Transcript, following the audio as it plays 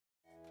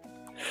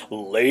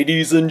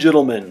Ladies and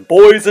gentlemen,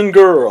 boys and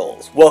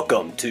girls,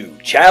 welcome to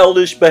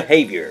Childish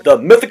Behavior, the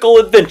mythical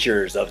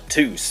adventures of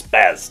two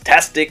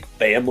spastastic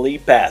family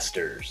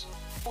pastors.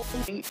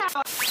 Welcome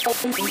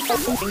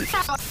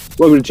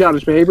to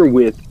Childish Behavior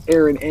with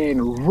Aaron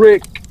and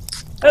Rick.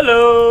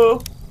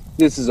 Hello!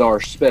 This is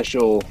our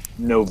special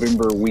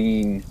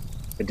Novemberween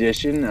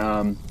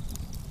edition.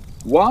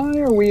 Why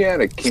are we at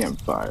a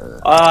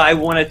campfire? I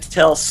want to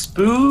tell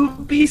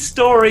spooky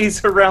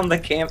stories around the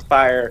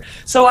campfire,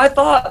 so I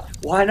thought,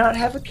 why not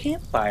have a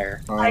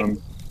campfire? I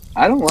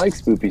don't like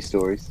spoopy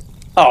stories.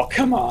 Oh,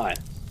 come on.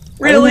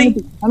 Really?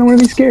 I don't want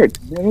to be scared.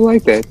 I don't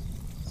like that.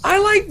 I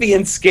like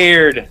being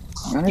scared.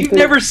 You've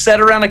never sat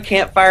around a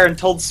campfire and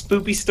told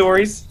spoopy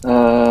stories?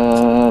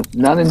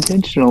 Not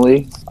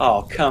intentionally.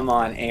 Oh, come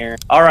on, Aaron.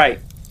 All right,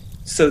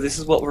 so this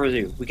is what we're going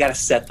to do. We got to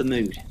set the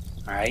mood,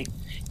 all right?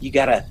 You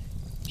got to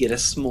get a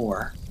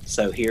s'more.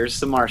 So here's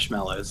some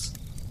marshmallows.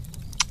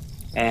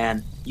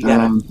 And you got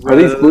to... Are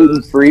these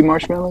gluten-free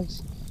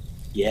marshmallows?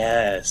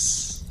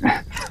 Yes.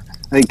 I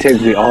think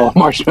technically all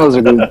marshmallows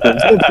are gluten-free.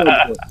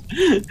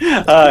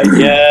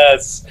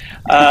 Yes.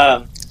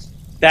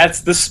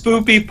 That's the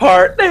spoopy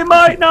part. They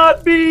might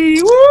not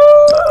be.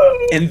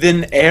 Woo! And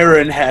then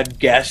Aaron had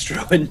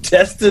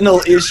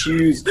gastrointestinal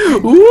issues.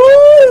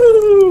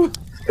 Woo!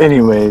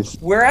 Anyways.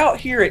 We're out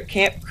here at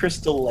Camp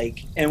Crystal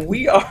Lake, and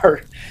we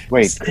are...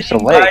 Wait, Crystal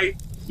Lake?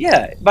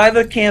 By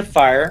the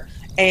campfire,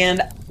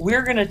 and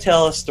we're going to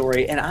tell a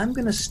story, and I'm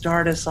going to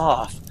start us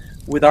off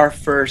with our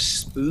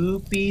first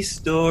spoopy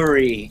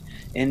story,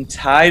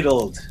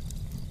 entitled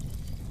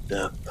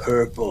The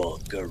Purple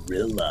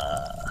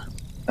Gorilla.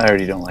 I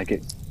already don't like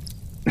it.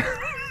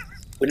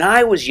 When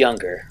I was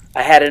younger,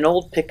 I had an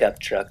old pickup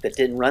truck that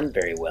didn't run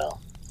very well.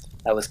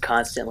 I was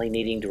constantly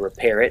needing to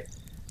repair it,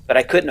 but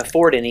I couldn't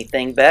afford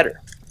anything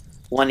better.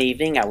 One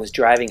evening, I was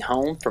driving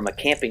home from a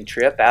camping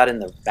trip out in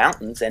the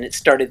mountains, and it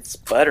started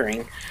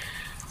sputtering,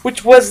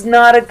 which was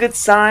not a good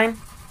sign.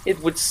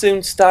 It would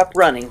soon stop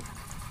running.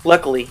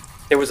 Luckily,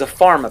 there was a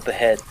farm up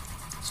ahead,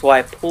 so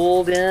I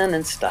pulled in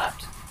and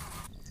stopped.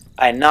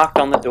 I knocked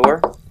on the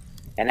door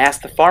and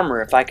asked the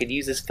farmer if I could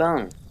use his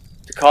phone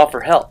to call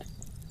for help.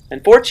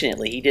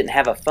 Unfortunately, he didn't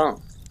have a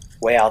phone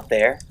way out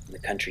there in the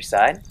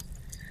countryside,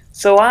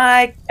 so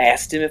I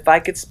asked him if I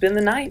could spend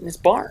the night in his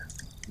barn,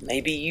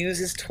 maybe use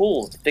his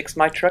tools to fix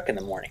my truck in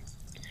the morning.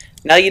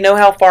 Now, you know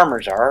how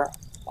farmers are,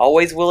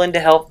 always willing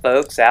to help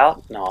folks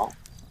out and all.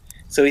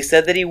 So he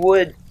said that he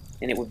would,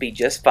 and it would be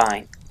just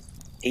fine.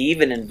 He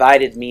even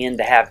invited me in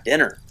to have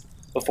dinner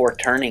before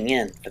turning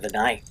in for the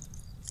night.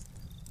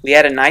 We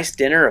had a nice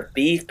dinner of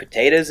beef,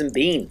 potatoes, and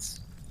beans.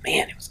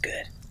 Man, it was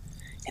good.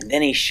 And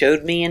then he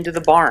showed me into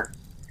the barn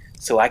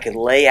so I could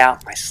lay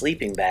out my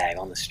sleeping bag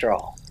on the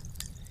straw.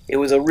 It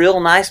was a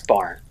real nice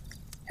barn,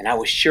 and I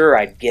was sure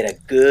I'd get a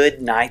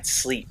good night's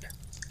sleep.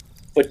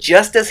 But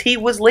just as he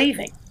was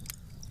leaving,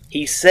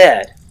 he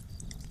said,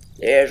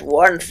 "There's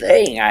one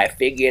thing I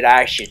figured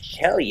I should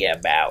tell you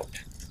about."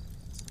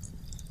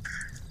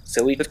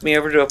 So he took me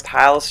over to a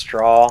pile of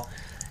straw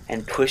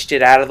and pushed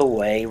it out of the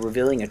way,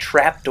 revealing a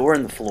trap door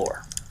in the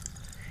floor.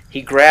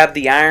 He grabbed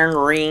the iron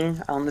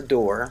ring on the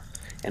door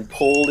and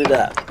pulled it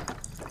up.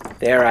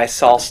 There I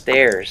saw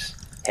stairs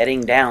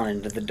heading down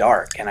into the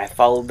dark, and I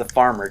followed the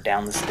farmer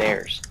down the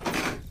stairs.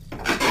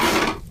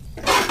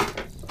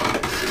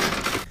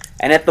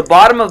 And at the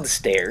bottom of the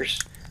stairs,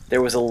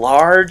 there was a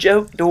large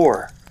oak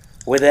door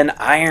with an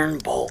iron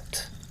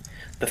bolt.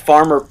 The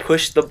farmer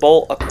pushed the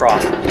bolt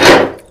across,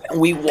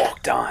 and we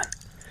walked on.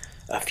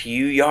 A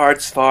few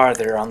yards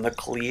farther on the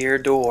clear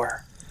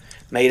door,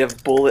 made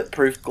of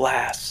bulletproof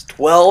glass,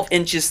 12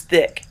 inches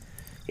thick,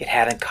 it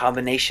had a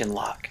combination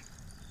lock.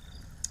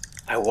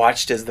 I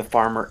watched as the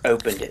farmer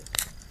opened it.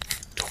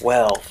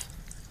 12,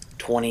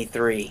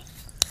 23,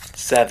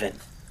 7.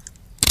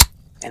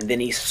 And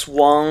then he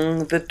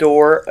swung the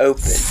door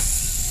open.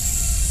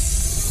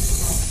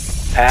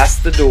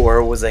 Past the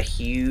door was a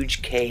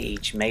huge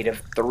cage made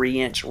of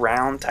 3-inch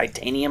round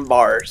titanium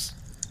bars.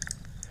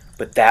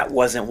 But that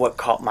wasn't what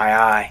caught my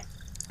eye.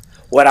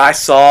 What I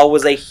saw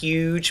was a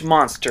huge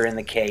monster in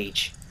the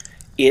cage.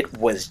 It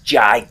was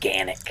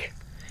gigantic.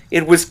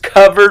 It was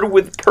covered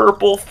with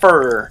purple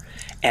fur,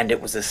 and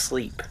it was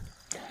asleep.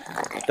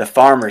 The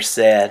farmer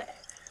said,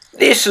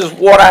 "This is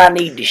what I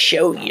need to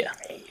show you.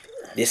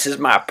 This is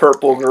my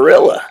purple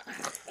gorilla,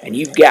 and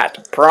you've got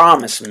to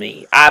promise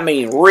me,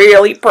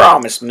 really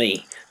promise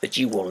me, that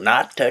you will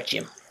not touch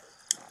him."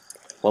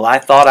 Well, I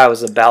thought I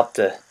was about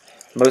the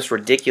most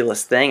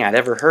ridiculous thing I'd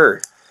ever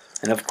heard.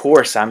 And of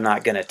course I'm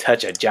not going to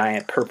touch a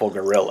giant purple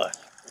gorilla.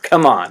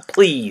 Come on,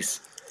 please.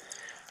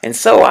 And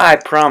so I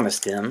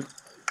promised him,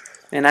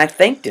 and I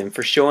thanked him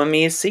for showing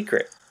me his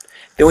secret.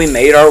 Then we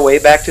made our way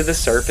back to the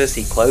surface.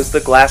 He closed the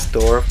glass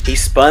door. He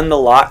spun the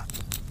lock.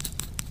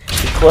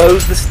 He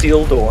closed the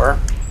steel door.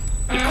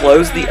 He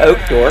closed the oak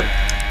door,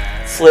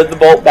 slid the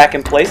bolt back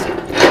in place,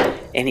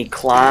 and he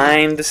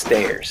climbed the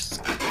stairs.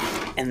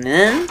 And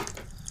then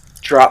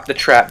dropped the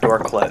trapdoor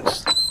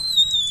closed.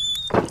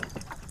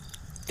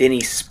 Then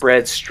he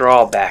spread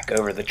straw back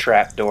over the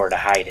trapdoor to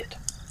hide it.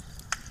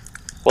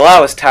 Well,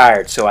 I was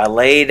tired, so I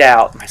laid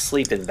out my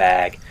sleeping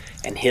bag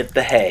and hit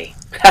the hay.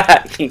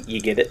 You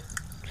get it?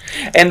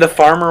 And the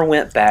farmer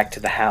went back to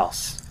the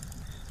house.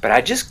 But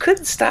I just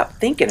couldn't stop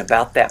thinking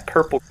about that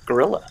purple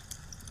gorilla.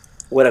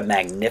 What a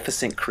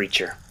magnificent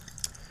creature.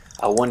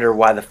 I wonder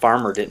why the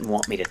farmer didn't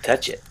want me to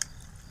touch it.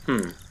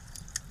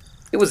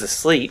 It was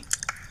asleep.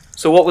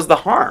 So what was the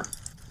harm?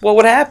 What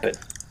would happen?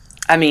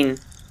 I mean,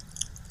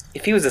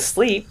 if he was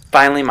asleep,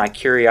 finally my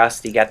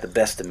curiosity got the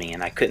best of me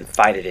and I couldn't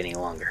fight it any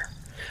longer.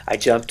 I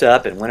jumped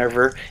up and went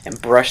over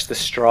and brushed the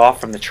straw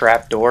from the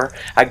trap door.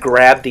 I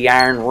grabbed the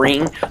iron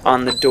ring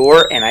on the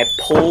door and I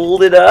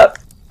pulled it up.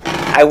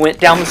 I went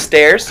down the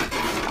stairs.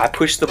 I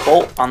pushed the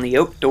bolt on the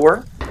oak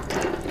door.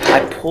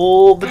 I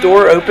pulled the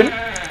door open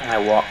and I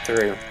walked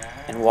through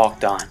and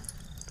walked on.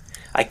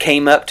 I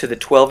came up to the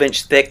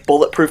 12-inch thick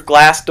bulletproof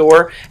glass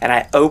door and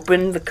I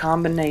opened the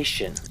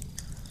combination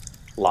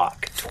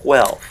lock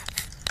 12,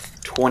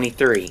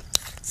 23,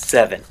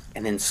 7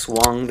 and then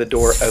swung the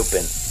door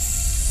open.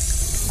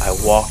 I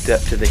walked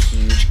up to the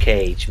huge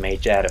cage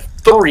made out of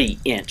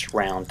 3-inch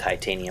round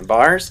titanium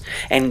bars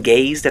and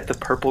gazed at the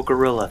purple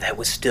gorilla that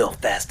was still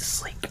fast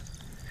asleep.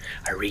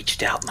 I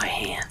reached out my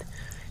hand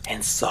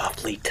and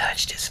softly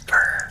touched his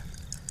fur.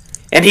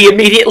 And he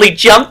immediately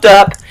jumped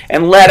up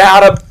and let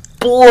out a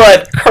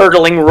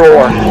blood-curdling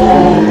roar,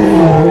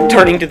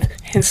 turning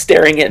and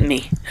staring at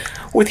me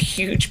with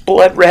huge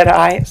blood-red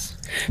eyes.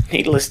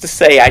 Needless to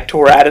say, I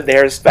tore out of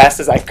there as fast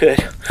as I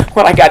could.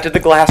 When I got to the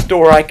glass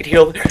door, I could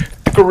hear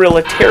the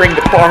gorilla tearing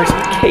the bars of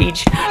the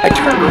cage. I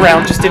turned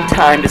around just in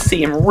time to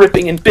see him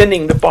ripping and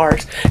bending the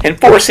bars and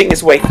forcing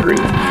his way through.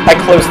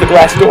 I closed the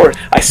glass door.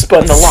 I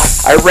spun the lock.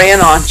 I ran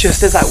on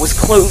just as I was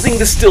closing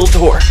the steel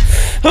door.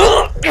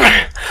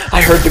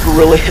 I heard the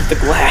gorilla hit the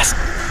glass,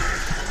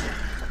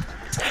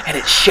 and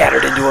it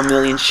shattered into a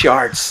million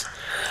shards.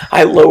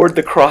 I lowered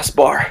the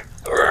crossbar.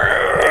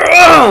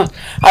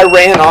 I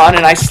ran on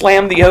and I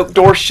slammed the oak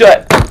door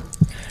shut.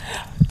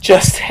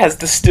 Just as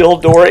the steel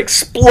door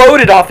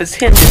exploded off its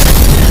hinges,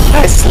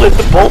 I slid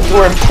the bolt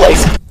door in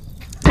place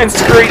and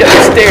scurried up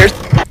the stairs.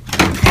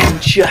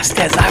 And just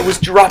as I was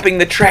dropping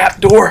the trap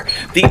door,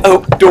 the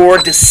oak door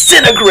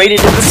disintegrated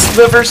into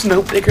slivers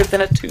no bigger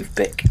than a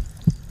toothpick.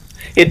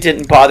 It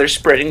didn't bother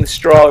spreading the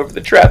straw over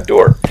the trap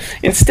door.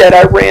 Instead,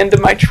 I ran to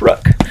my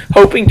truck,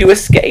 hoping to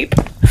escape.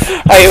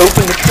 I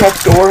opened the truck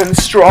door and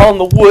the straw and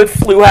the wood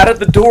flew out of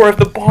the door of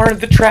the barn.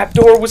 The trap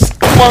door was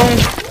flung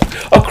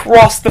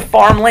across the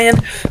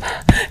farmland.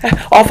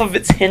 Off of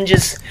its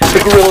hinges,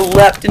 the gorilla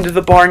leapt into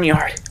the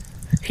barnyard.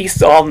 He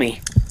saw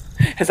me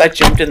as I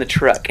jumped in the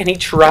truck, and he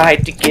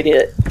tried to get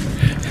it.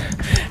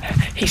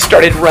 He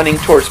started running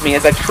towards me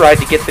as I tried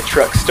to get the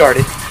truck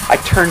started. I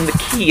turned the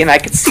key and I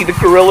could see the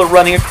gorilla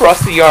running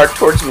across the yard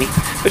towards me.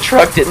 The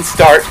truck didn't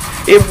start.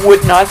 It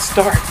would not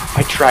start.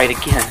 I tried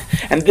again,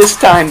 and this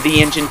time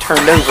the engine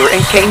turned over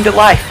and came to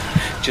life.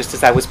 Just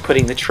as I was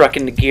putting the truck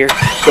into gear,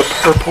 the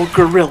purple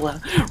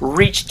gorilla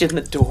reached in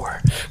the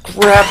door,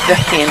 grabbed the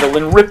handle,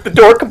 and ripped the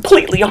door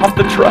completely off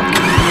the truck.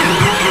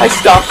 I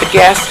stomped the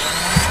gas.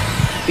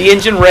 The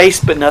engine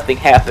raced, but nothing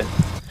happened.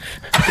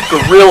 The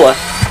gorilla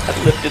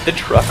had lifted the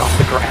truck off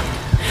the ground.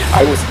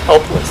 I was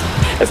helpless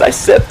as I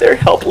sat there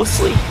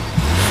helplessly.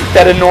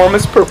 That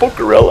enormous purple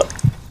gorilla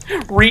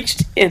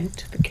reached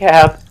into the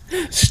cab,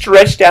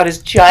 stretched out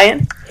his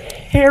giant,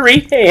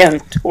 hairy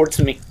hand towards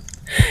me.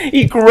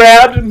 He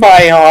grabbed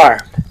my arm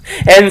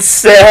and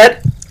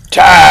said,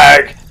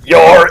 "Tag,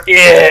 you're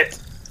it.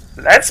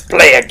 Let's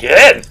play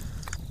again."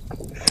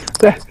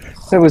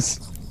 That was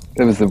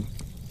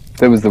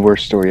the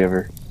worst story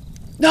ever.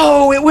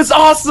 No, it was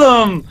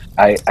awesome.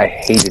 I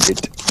hated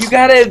it, You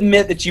gotta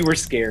admit that you were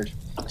scared.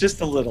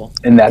 Just a little.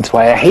 and that's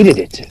why I hated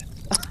it.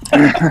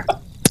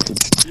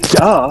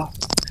 Duh.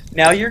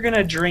 Now you're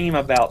gonna dream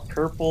about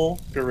purple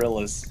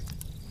gorillas.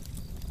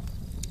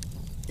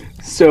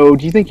 So,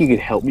 do you think you could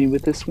help me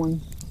with this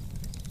one?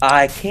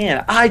 I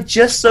can. I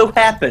just so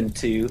happen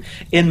to,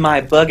 in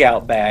my bug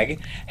out bag,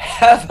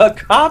 have a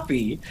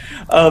copy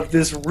of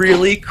this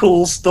really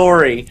cool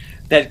story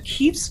that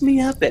keeps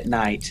me up at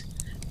night.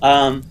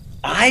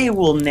 I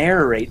will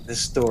narrate the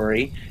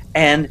story,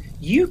 and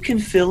you can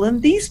fill in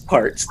these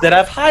parts that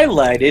I've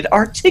highlighted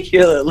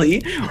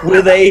articulately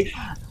with a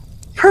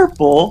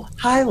purple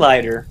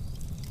highlighter.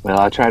 Well,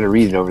 I'll try to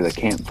read it over the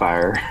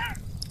campfire.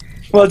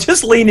 Well,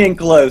 just lean in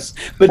close,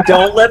 but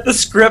don't let the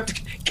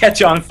script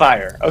catch on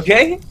fire,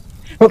 okay?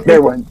 Oh,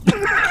 there went.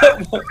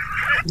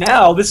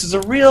 Now, this is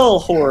a real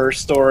horror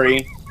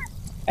story.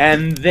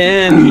 And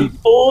then he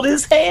pulled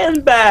his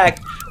hand back,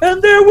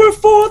 and there were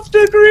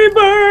fourth-degree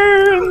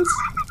burns.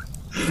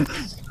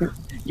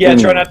 Yeah,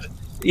 try not to.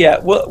 Yeah,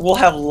 we'll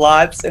have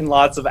lots and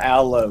lots of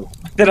aloe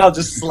that I'll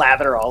just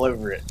slather all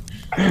over it.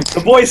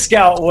 The Boy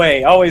Scout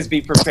way, always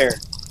be prepared.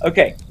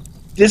 Okay,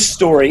 this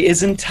story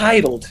is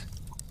entitled,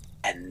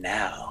 "And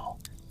Now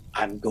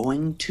I'm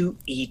Going to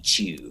Eat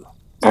You."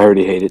 I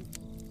already hate it.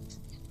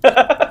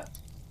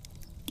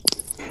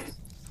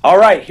 All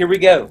right, here we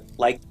go.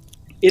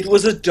 It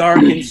was a dark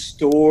and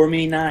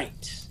stormy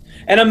night,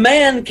 and a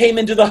man came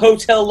into the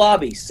hotel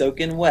lobby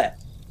soaking wet.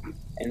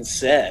 and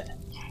said,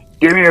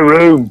 Give me a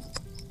room.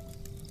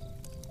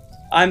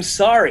 "I'm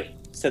sorry,"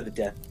 said the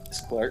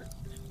desk clerk.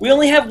 "We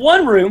only have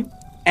one room,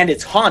 and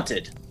it's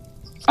haunted,"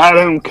 I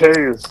don't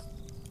care.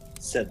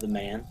 said the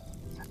man.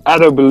 I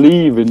don't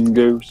believe in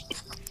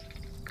ghosts.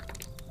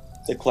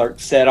 The clerk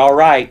said, "All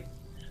right.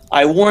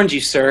 I warned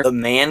you, sir." The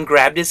man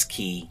grabbed his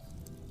key,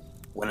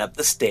 went up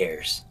the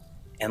stairs,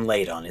 and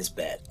laid on his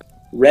bed.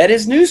 Read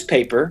his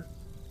newspaper,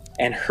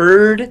 and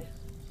heard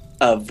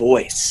a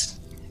voice.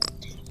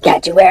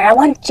 Got you where I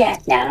want ya,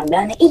 now I'm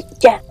gonna eat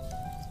ya.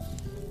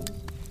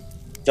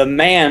 The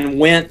man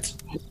went,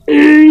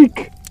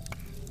 Eek!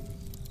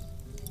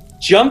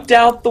 jumped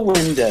out the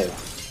window,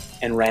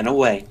 and ran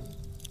away.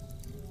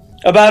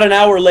 About an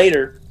hour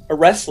later, a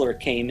wrestler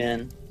came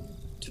in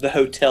to the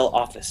hotel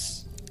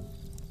office.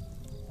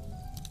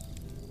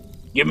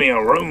 Give me a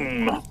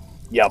room,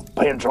 you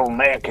pencil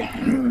neck.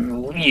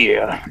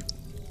 Yeah.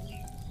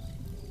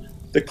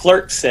 The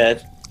clerk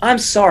said, "I'm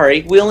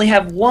sorry, we only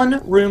have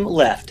one room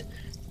left,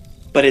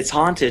 but it's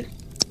haunted."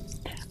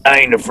 I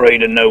ain't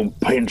afraid of no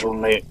pencil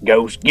neck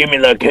ghost. Give me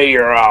the key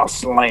or I'll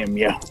slam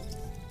you.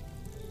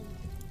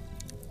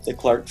 The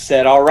clerk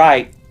said, "All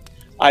right.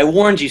 I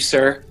warned you,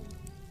 sir,"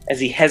 as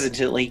he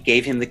hesitantly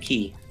gave him the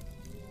key.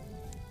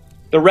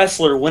 The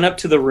wrestler went up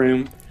to the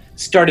room,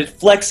 started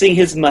flexing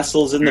his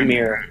muscles in the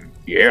mirror,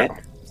 Yeah.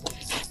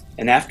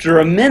 and after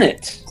a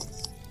minute,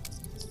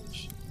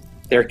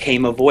 there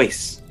came a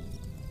voice.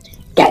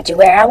 Got you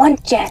where I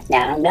want ya,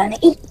 now I'm gonna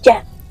eat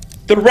ya.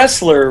 The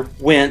wrestler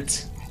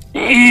went,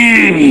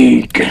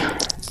 Eek!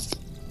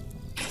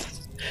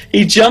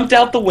 he jumped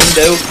out the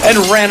window and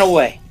ran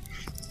away.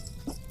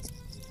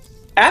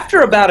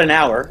 After about an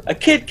hour, a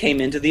kid came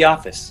into the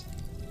office.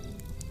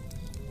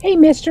 Hey,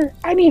 mister,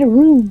 I need a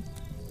room.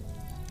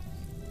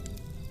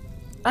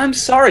 "I'm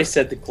sorry,"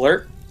 said the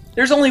clerk.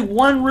 "There's only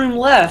one room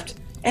left,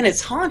 and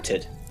it's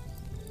haunted,"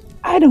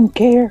 I don't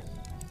care.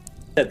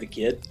 said the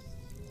kid.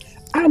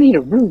 I need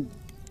a room.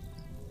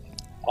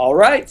 "All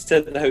right,"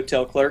 said the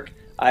hotel clerk.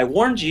 "I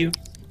warned you."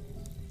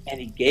 And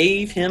he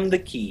gave him the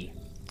key.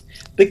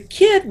 The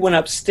kid went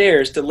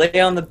upstairs to lay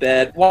on the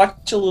bed,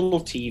 watch a little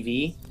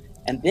TV,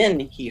 and then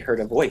he heard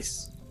a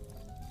voice.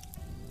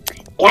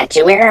 Got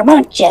you where I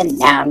want ya,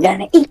 now I'm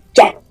gonna eat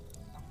ya.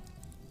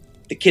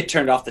 The kid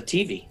turned off the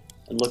TV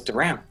and looked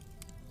around.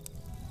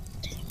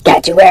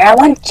 Got you where I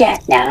want ya,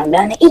 now I'm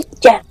gonna eat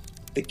ya.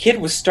 The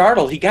kid was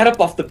startled. He got up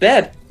off the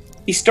bed.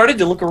 He started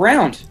to look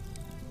around.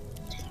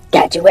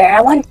 Got you where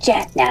I want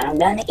ya, now I'm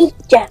gonna eat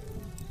ya.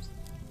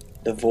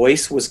 The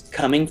voice was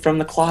coming from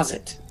the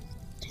closet.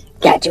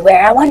 Got you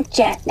where I want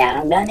ya,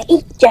 now I'm gonna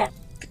eat ya.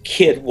 The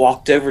kid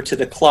walked over to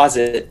the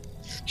closet,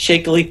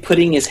 shakily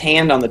putting his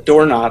hand on the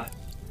doorknob.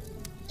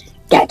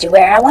 Got you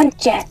where I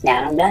want ya,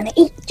 now I'm gonna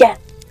eat ya.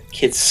 The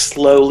kid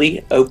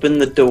slowly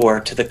opened the door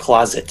to the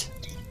closet.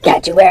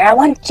 Got you where I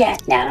want ya,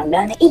 now I'm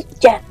gonna eat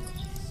ya.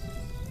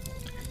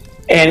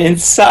 And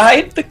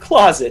inside the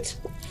closet,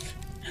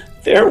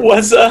 there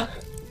was a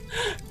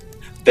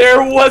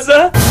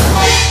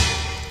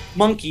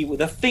monkey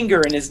with a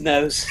finger in his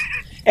nose.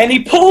 And he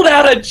pulled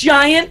out a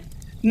giant,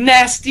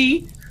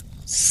 nasty,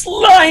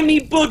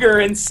 slimy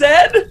booger and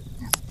said,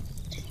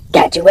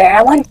 Got you where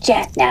I want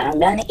ya, now I'm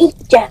gonna eat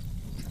ya.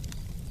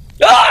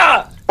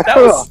 "Ah! That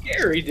was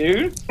scary,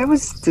 dude." That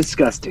was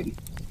disgusting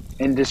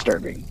and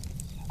disturbing.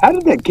 How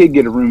did that kid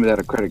get a room without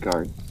a credit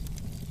card?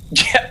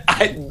 Yeah,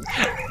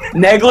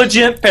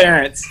 negligent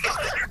parents.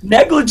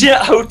 Negligent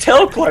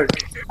hotel clerk.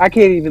 I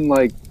can't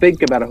even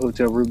think about a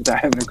hotel room without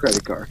having a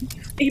credit card.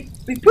 He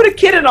put a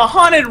kid in a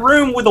haunted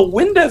room with the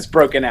windows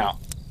broken out.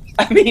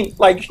 I mean,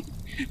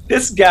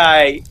 this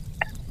guy,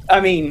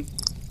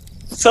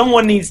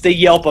 someone needs to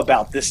Yelp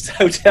about this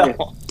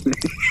hotel.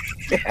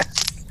 Yeah.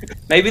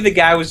 Maybe the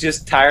guy was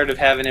just tired of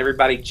having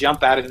everybody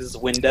jump out of his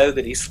window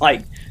that he's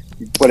like,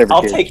 Whatever.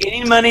 "I'll kid. take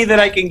any money that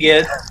I can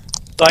get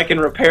so I can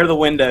repair the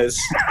windows."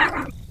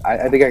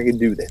 I think I can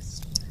do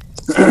this.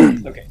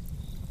 Okay.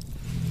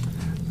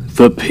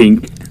 The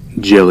Pink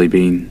Jelly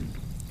Bean.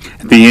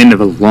 At the end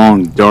of a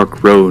long,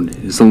 dark road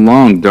is a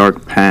long,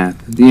 dark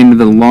path. At the end of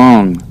the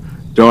long,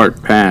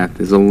 dark path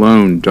is a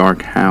lone,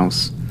 dark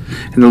house.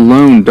 And the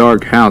lone,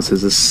 dark house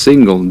is a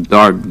single,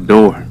 dark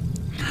door.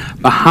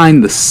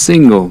 Behind the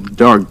single,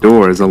 dark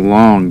door is a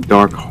long,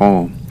 dark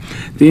hall.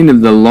 At the end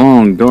of the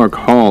long, dark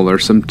hall are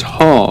some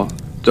tall,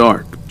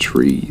 dark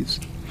trees.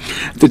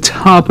 At the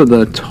top of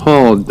the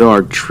tall,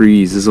 dark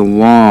trees is a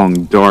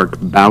long, dark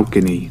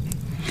balcony.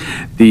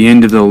 At the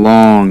end of the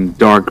long,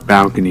 dark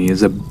balcony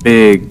is a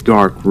big,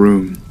 dark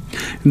room.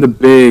 In the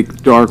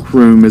big, dark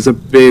room is a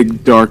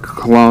big, dark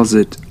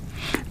closet.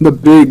 In the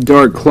big,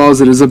 dark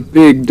closet is a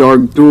big,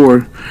 dark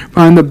door.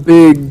 Behind the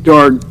big,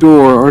 dark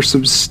door are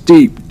some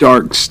steep,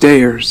 dark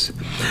stairs.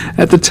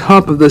 At the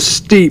top of the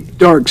steep,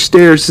 dark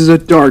stairs is a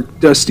dark,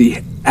 dusty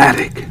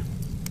attic.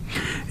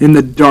 In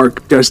the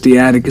dark, dusty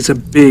attic is a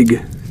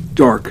big,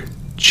 dark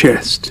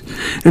chest.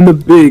 In the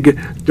big,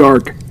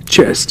 dark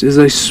chest is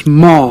a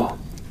small,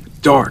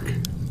 dark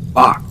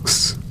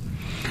box.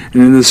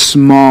 And in the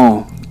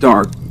small,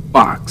 dark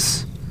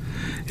box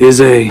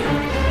is a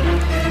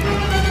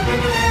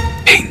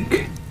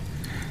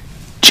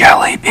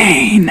jelly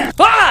bean.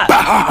 Ah!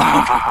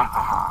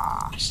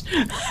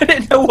 I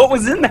didn't know what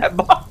was in that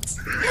box.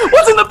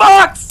 What's in the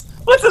box?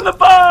 What's in the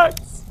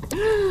box?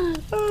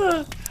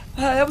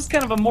 That was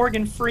kind of a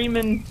Morgan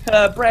Freeman,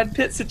 Brad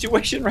Pitt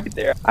situation right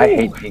there. I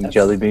hate pink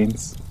jelly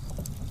beans.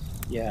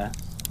 Yeah.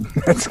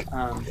 It's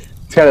Um,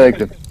 kind of like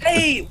the.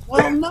 hey,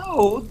 well,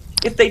 no.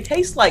 If they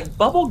taste like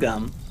bubble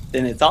gum,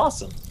 then it's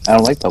awesome. I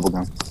don't like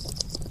bubblegum.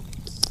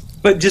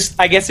 But just,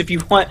 I guess, if you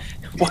want,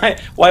 why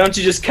don't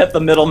you just cut the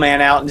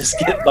middleman out and just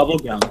get bubble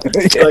gum?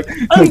 Yeah. Like,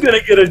 I'm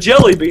gonna get a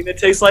jelly bean that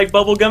tastes like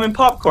bubble gum and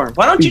popcorn.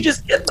 Why don't you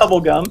just get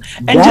bubble gum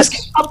and just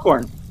get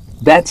popcorn?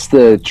 That's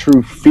the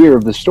true fear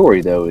of the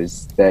story, though,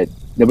 is that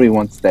nobody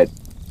wants that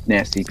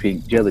nasty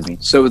pink jelly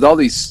bean. So with all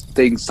these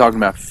things talking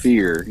about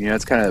fear,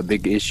 it's kind of a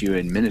big issue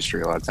in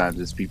ministry a lot of times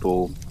is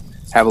people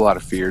have a lot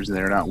of fears and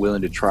they're not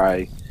willing to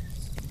try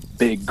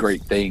big,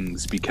 great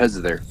things because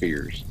of their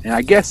fears. And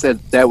I guess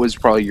that was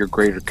probably your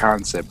greater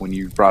concept when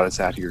you brought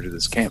us out here to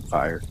this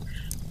campfire.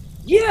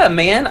 Yeah,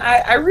 man,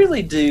 I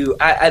really do.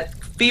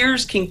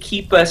 Fears can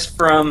keep us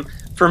from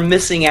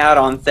missing out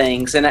on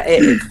things,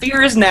 and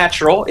fear is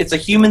natural. It's a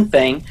human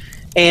thing,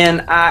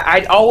 and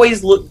I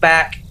always look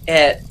back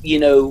at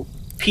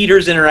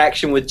Peter's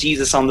interaction with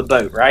Jesus on the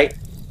boat. Right,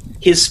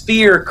 his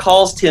fear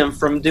caused him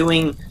from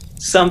doing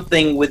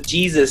something with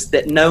Jesus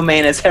that no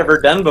man has ever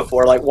done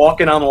before, like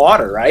walking on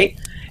water. Right,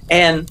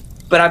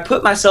 but I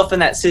put myself in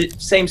that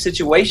same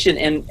situation,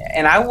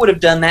 and I would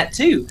have done that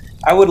too.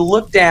 I would have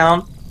looked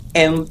down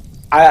and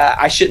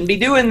I shouldn't be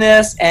doing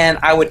this, and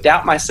I would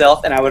doubt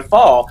myself and I would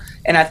fall.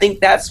 And I think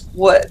that's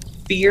what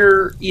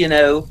fear,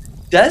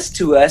 does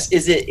to us.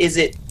 Is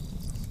it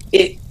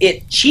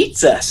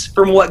cheats us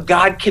from what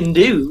God can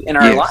do in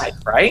our life,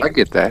 right? I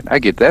get that.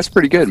 That's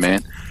pretty good,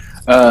 man.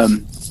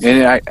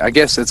 And I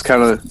guess that's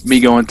kind of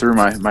me going through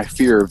my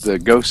fear of the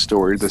ghost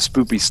story, the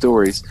spoopy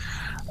stories.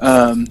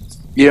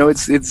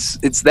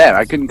 It's that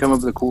I couldn't come up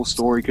with a cool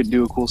story, couldn't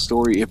do a cool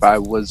story if I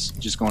was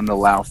just going to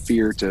allow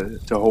fear to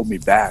hold me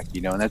back,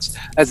 and that's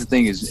the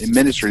thing is in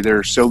ministry there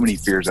are so many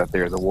fears out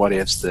there, the what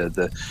ifs,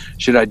 the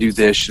should I do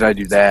this, should I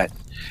do that,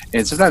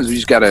 and sometimes we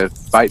just got to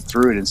fight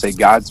through it and say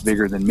God's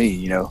bigger than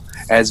me,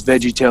 as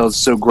VeggieTales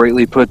so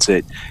greatly puts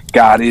it,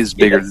 God is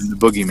bigger than the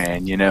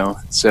boogeyman,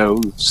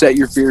 so set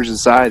your fears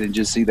aside and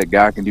just see that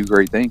God can do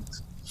great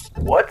things.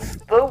 What's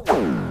the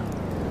word?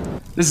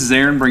 This is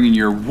Aaron bringing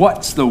your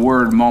What's the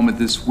Word moment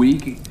this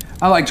week.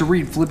 I like to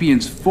read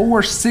Philippians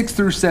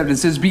 4:6-7. It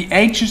says, "Be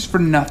anxious for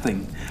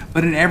nothing,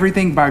 but in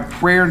everything by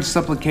prayer and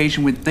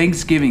supplication with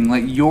thanksgiving,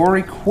 let your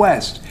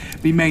request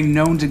be made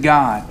known to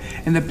God.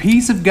 And the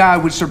peace of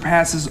God, which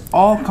surpasses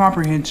all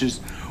comprehension,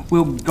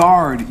 will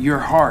guard your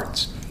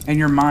hearts and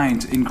your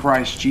minds in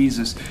Christ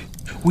Jesus."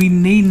 We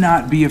need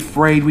not be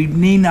afraid. We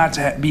need not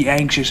to be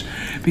anxious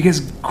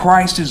because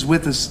Christ is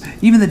with us.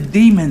 Even the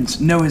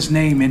demons know his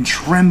name and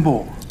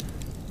tremble.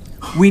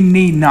 We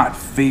need not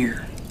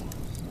fear.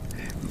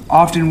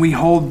 Often we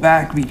hold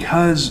back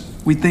because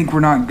we think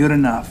we're not good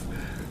enough.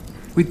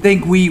 We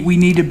think we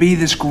need to be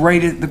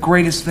the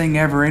greatest thing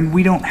ever, and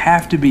we don't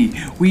have to be.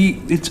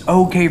 It's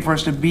okay for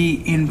us to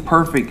be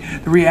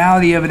imperfect. The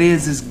reality of it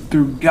is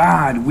through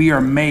God we are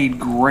made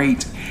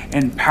great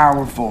and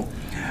powerful.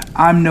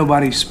 I'm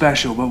nobody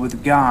special, but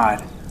with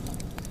God,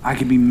 I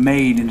can be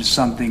made into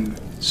something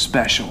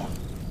special.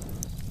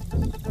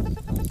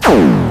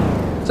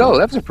 So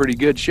that was a pretty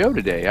good show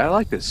today. I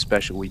like this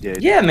special we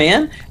did. Yeah,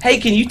 man. Hey,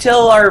 can you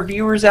tell our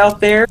viewers out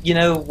there,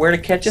 where to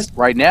catch us?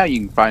 Right now, you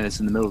can find us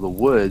in the middle of the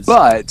woods.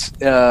 But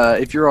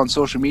if you're on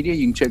social media,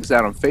 you can check us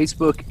out on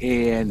Facebook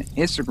and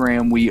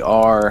Instagram. We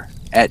are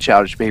at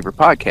Childish Behavior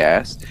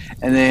Podcast.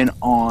 And then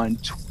on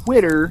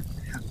Twitter,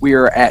 we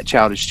are at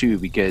Childish 2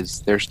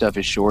 because their stuff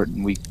is short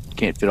and we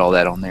can't fit all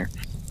that on there.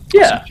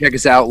 Yeah. So check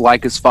us out,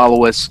 like us,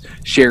 follow us,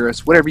 share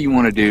us, whatever you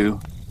want to do.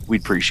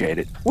 We'd appreciate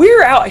it.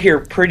 We're out here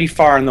pretty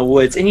far in the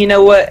woods. And you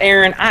know what,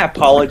 Aaron? I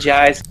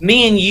apologize.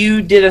 Me and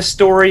you did a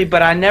story,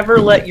 but I never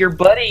let your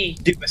buddy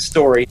do a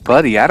story.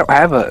 Buddy, I don't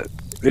have a...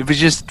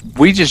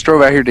 we just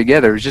drove out here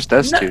together. It was just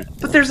us two.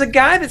 But there's a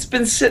guy that's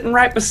been sitting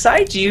right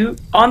beside you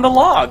on the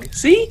log.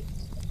 See?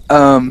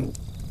 I'm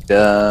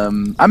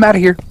out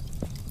of here.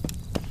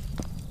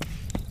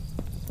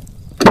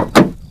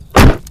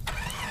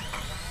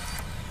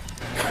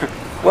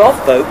 Well,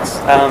 folks,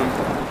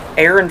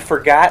 Aaron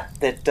forgot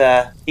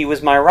that he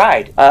was my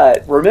ride.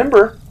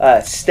 Remember,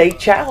 stay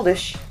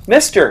childish.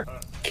 Mister,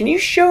 can you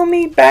show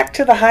me back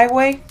to the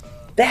highway?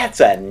 That's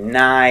a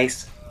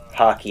nice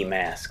hockey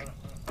mask.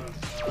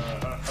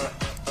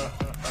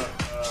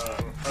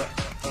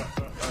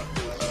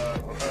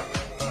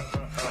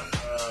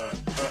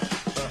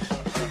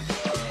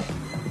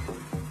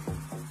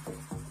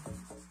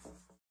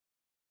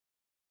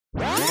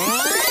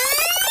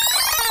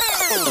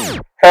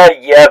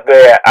 Hey, yeah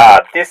there,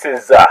 this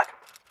is,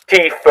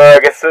 T.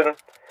 Ferguson,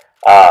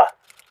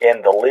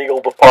 in the legal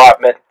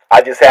department.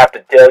 I just have to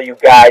tell you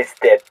guys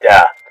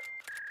that,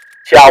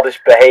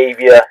 Childish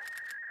Behavior,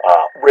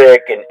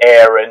 Rick and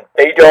Aaron,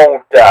 they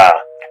don't,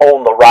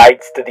 own the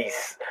rights to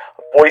these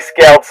Boy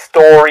Scout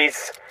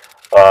stories.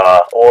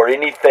 or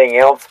anything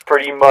else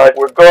pretty much,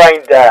 we're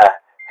going to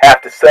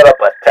have to set up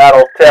a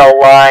tattletale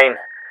line.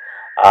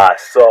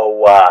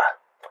 So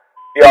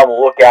be on the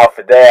lookout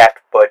for that.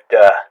 But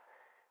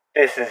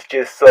this is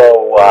just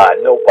so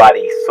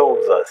nobody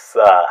sues us.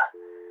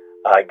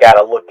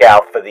 Gotta look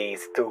out for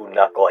these two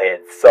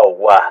knuckleheads.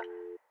 So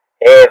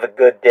have a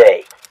good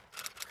day.